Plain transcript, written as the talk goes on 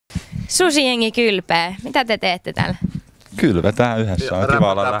Susijengi kylpää. Mitä te teette täällä? Kylvetään yhdessä. On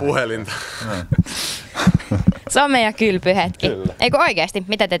kiva olla puhelinta. Some- ja kylpyhetki. Kyllä. Eikö oikeesti?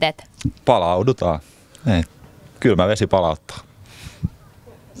 Mitä te teette? Palaudutaan. Ei. Kylmä vesi palauttaa.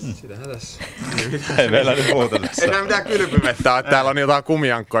 Sitähän tässä. Ei meillä nyt muuta tässä. Ei tää mitään kylpyvettä ole. Täällä on jotain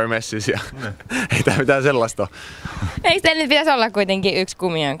kumiankkoja messissä. Ei tää mitään sellaista ole. Eikö teillä nyt pitäisi olla kuitenkin yksi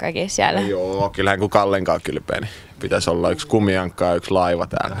kumiankkakin siellä? Joo, kyllähän kun Kallenkaan kylpee, niin pitäisi olla yksi kumiankka ja yksi laiva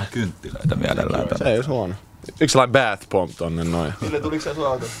täällä. Kynttilöitä mielellään. Se ei olisi huono. Yksi sellainen bath bomb tonne noin. Kyllä tuliko se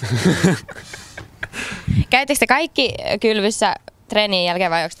suolta? Käyttekö te kaikki kylvyssä treenin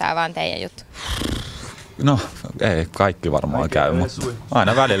jälkeen vai onko tää vaan teidän juttu? No, ei kaikki varmaan käy, mutta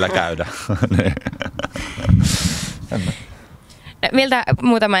aina välillä käydä. Miltä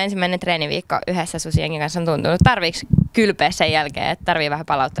muutama ensimmäinen treeniviikko yhdessä Susijengin kanssa on tuntunut? Tarviiko kylpeä sen jälkeen, että tarvii vähän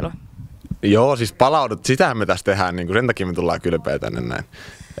palauttelua? Joo, siis palaudut, sitähän me tässä tehdään, niin sen takia me tullaan kylpeä tänne näin.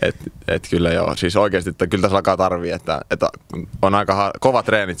 Et kyllä joo, siis oikeasti, että kyllä tässä alkaa tarvii, että on aika kova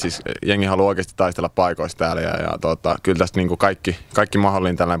treenit, siis jengi haluaa oikeasti taistella paikoista täällä ja kyllä tästä niin kaikki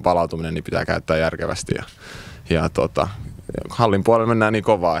mahdollinen tällainen palautuminen niin pitää käyttää järkevästi ja hallin puolella mennään niin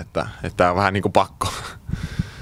kovaa, että on vähän niin kuin pakko.